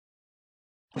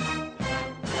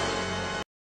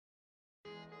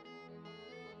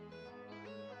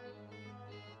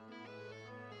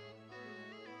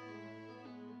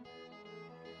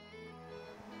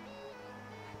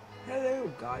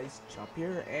guys, Chop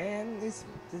here, and this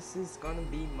is gonna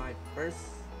be my first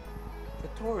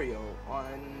tutorial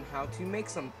on how to make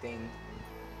something.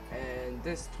 And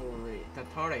this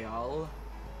tutorial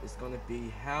is gonna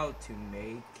be how to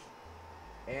make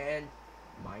an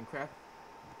Minecraft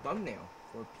thumbnail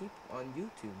for people on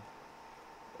YouTube.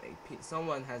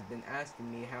 Someone has been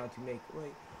asking me how to make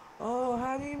oh,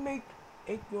 how do you make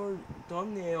your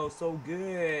thumbnail so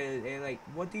good, and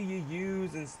what do you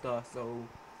use and stuff. So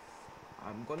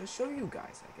I'm gonna show you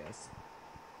guys, I guess.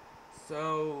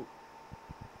 So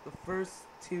the first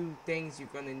two things you're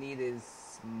gonna need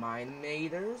is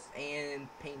Mine-Imators and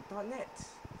Paint.net.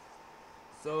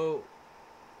 So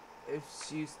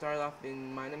if you start off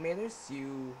in Mine-Imators,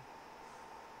 you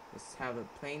just have a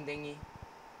plain thingy,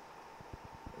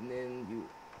 and then you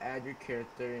add your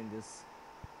character in this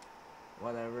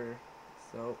whatever.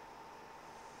 So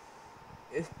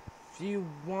if you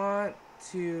want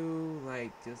to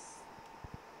just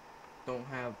don't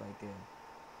have a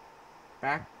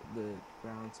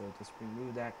ground, so just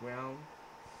remove that ground.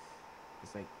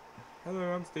 It's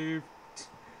hello, I'm Steve.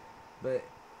 But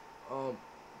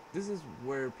this is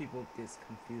where people get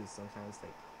confused sometimes.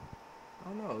 I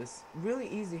don't know, it's really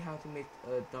easy how to make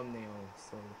a thumbnail.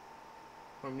 So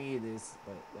for me it is,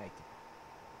 but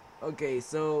okay,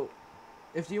 so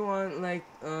if you want I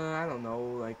don't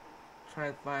know, try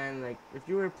to find if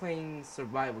you were playing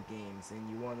survival games and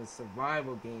you want a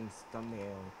survival games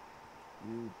thumbnail,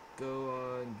 you go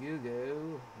on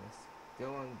Google. Let's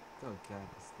go on. Oh God,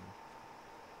 this thing.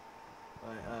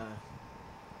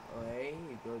 Okay,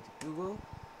 you go to Google.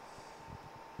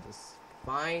 Just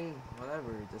find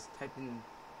whatever. Just type in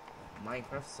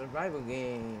Minecraft survival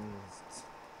games.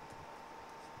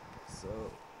 So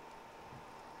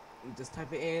you just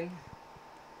type it in.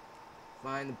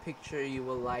 Find the picture you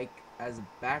will like as a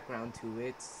background to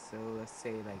it. So let's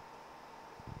say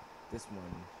this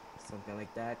one, something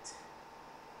like that.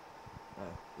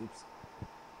 Oops.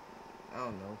 I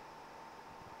don't know.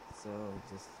 So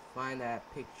just find that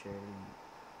picture.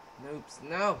 Oops,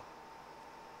 no.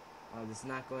 Oh, this is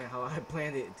not going how I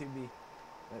planned it to be.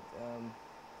 But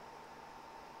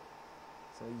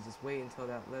so you just wait until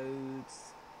that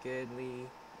loads goodly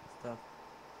stuff.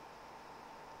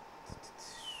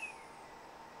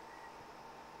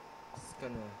 Just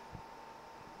gonna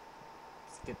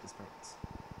skip this part.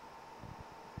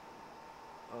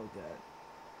 Oh God.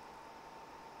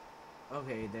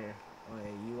 Okay, there.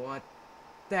 Okay, you want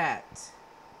that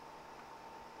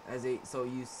as so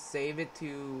you save it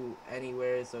to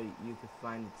anywhere so you can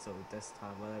find it, so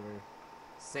desktop, whatever.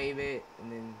 Save it,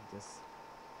 and then just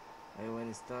when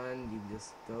it's done, you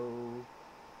just go,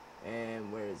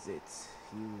 and where is it?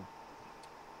 You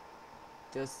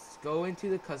just go into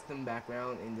the custom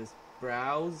background and just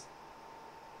browse,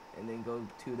 and then go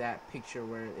to that picture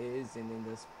where it is, and then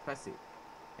just press it,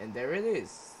 and there it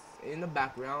is in the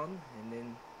background. And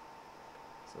then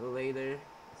so later,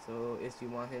 so if you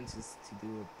want him just to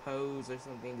do a pose or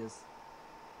something, just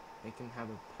make him have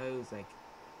a pose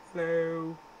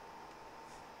hello,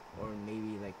 or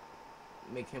maybe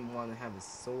make him want to have a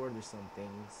sword or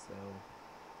something.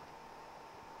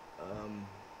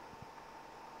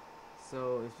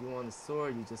 So if you want a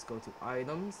sword, you just go to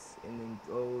items and then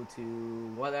go to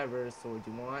whatever sword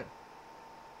you want,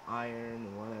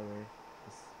 iron, whatever.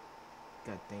 Just,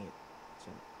 God dang it.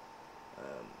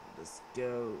 Let's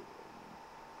go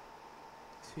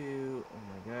to, oh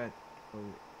my God,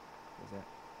 what's that?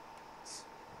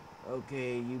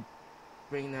 Okay, you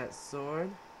bring that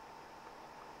sword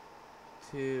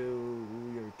to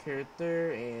your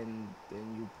character, and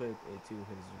then you put it to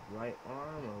his right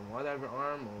arm or whatever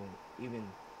arm, or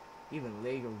even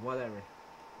leg or whatever.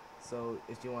 So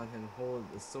if you want him to hold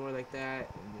the sword like that,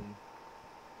 and then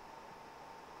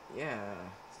yeah,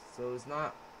 so it's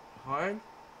not hard.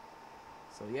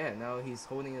 So yeah, now he's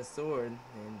holding a sword,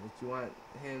 and if you want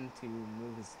him to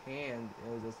move his hand,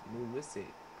 it'll just move with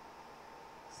it.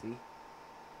 See?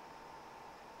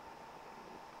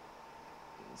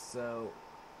 So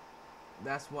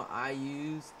that's what I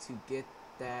use to get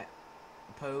that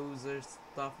pose or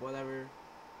stuff, whatever.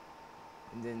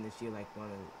 And then if you want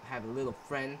to have a little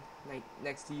friend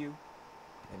next to you,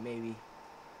 and maybe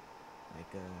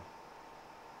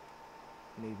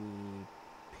maybe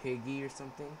Piggy or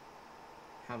something.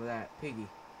 How about that?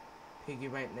 Piggy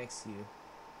right next to you.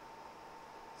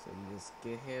 So you just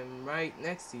get him right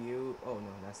next to you. Oh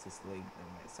no, that's his leg.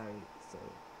 Sorry. So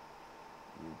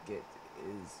you get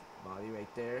his body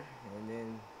right there, and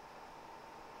then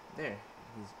there,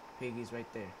 Piggy's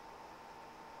right there.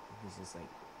 He's just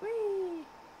whee!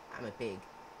 I'm a pig.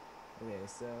 Okay,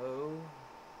 so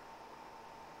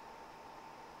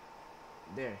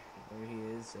there he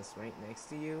is, just right next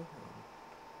to you.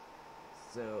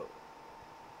 So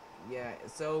yeah,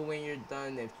 so when you're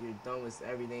done, if you're done with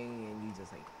everything and you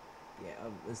just like, yeah,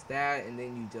 it's that, and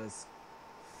then you just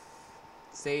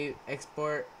save,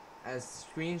 export as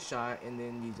screenshot, and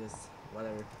then you just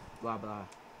whatever, blah blah,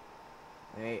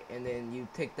 right? And then you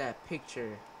take that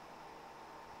picture,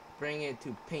 bring it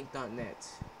to paint.net.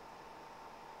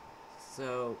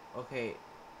 So okay,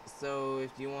 so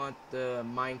if you want the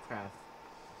Minecraft,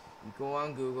 you go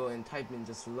on Google and type in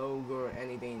just logo or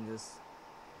anything. Just,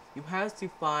 you have to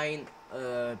find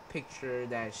a picture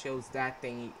that shows that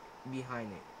thing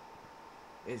behind it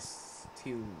is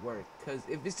to work, because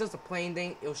if it's just a plain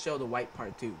thing, it'll show the white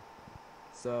part too.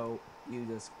 So you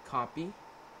just copy,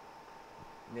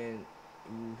 then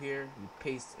you here you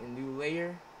paste a new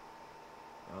layer.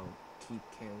 Oh, keep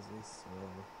Kansas.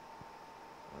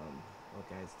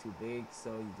 Okay, it's too big, so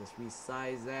you just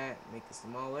resize that, make it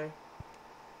smaller.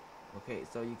 Okay,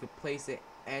 so you could place it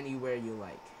anywhere you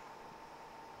like.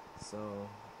 So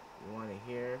you want it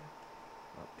here,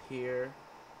 up here,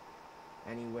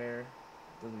 anywhere,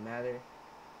 doesn't matter.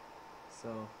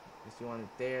 So if you want it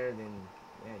there, then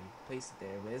yeah, you place it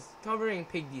there. But it's covering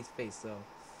Piggy's face, so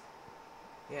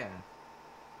yeah.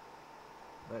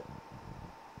 But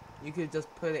you could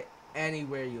just put it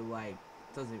anywhere you like.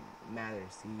 Doesn't matter.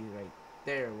 See, right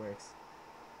there it works.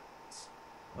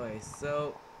 Okay,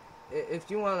 so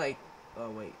if you want, like, oh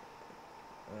wait,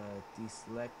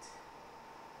 deselect.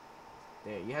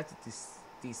 There, you have to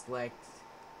deselect.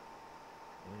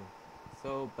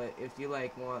 So, but if you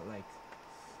like want, like,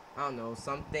 I don't know,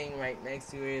 something right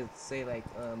next to it, say like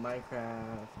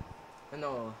Minecraft,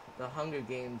 no, the Hunger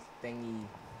Games thingy,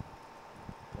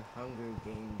 the Hunger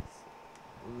Games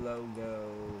logo,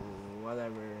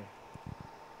 whatever,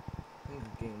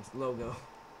 Hunger Games logo.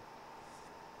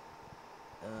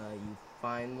 You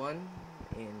find one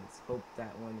and hope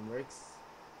that one works.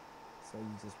 So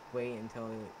you just wait until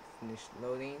it finishes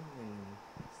loading, and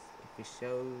if it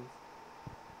shows,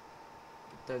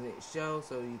 it doesn't show,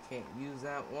 so you can't use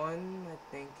that one, I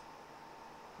think.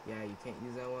 Yeah, you can't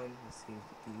use that one. Let's see if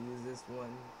you can use this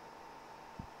one.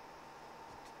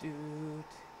 Dude.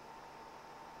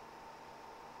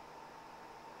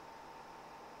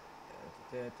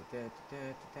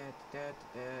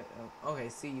 Okay,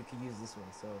 see, you can use this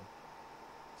one, so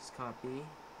just copy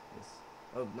this.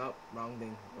 Oh no, wrong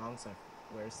thing, wrong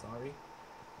software, sorry.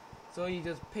 So you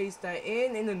just paste that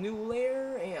in the new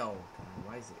layer, and oh god,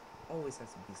 why is it always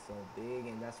has to be so big?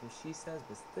 And that's what she says,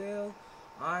 but still,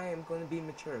 I am gonna be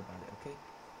mature about it, okay?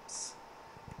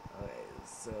 Okay,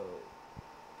 so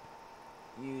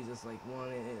you just like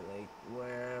wanted it like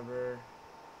wherever,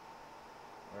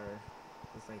 or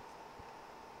just like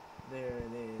there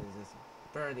it is, it's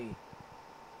birdie.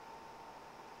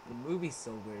 The movie's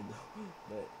so weird though,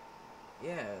 but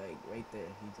yeah, like right there.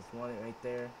 You just want it right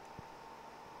there.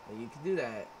 And you can do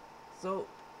that. So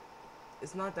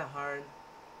it's not that hard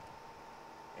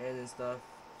and stuff.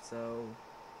 So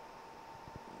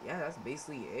yeah, that's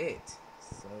basically it.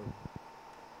 So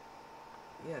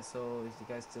yeah, so if you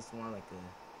guys just want like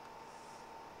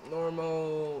a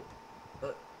normal,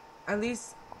 at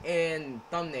least in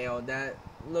thumbnail that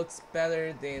looks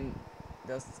better than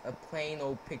just a plain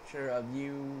old picture of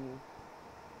you,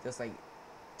 just like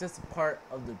just a part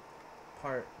of the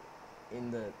part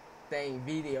in the thing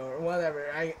video or whatever.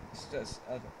 I just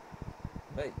okay.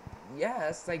 But yeah,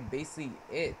 that's like basically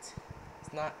it.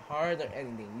 It's not hard or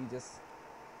anything. You just,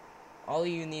 all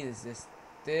you need is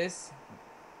this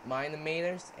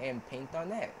Mine-Imators and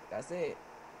paint.net. That's it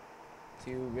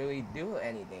to really do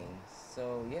anything.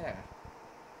 So yeah,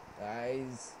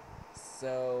 guys,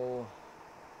 so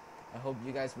I hope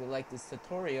you guys will like this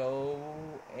tutorial,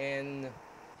 and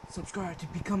subscribe to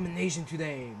become an Asian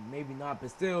today. Maybe not, but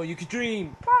still, you can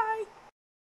dream. Bye.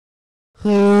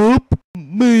 Help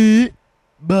me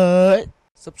by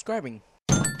subscribing.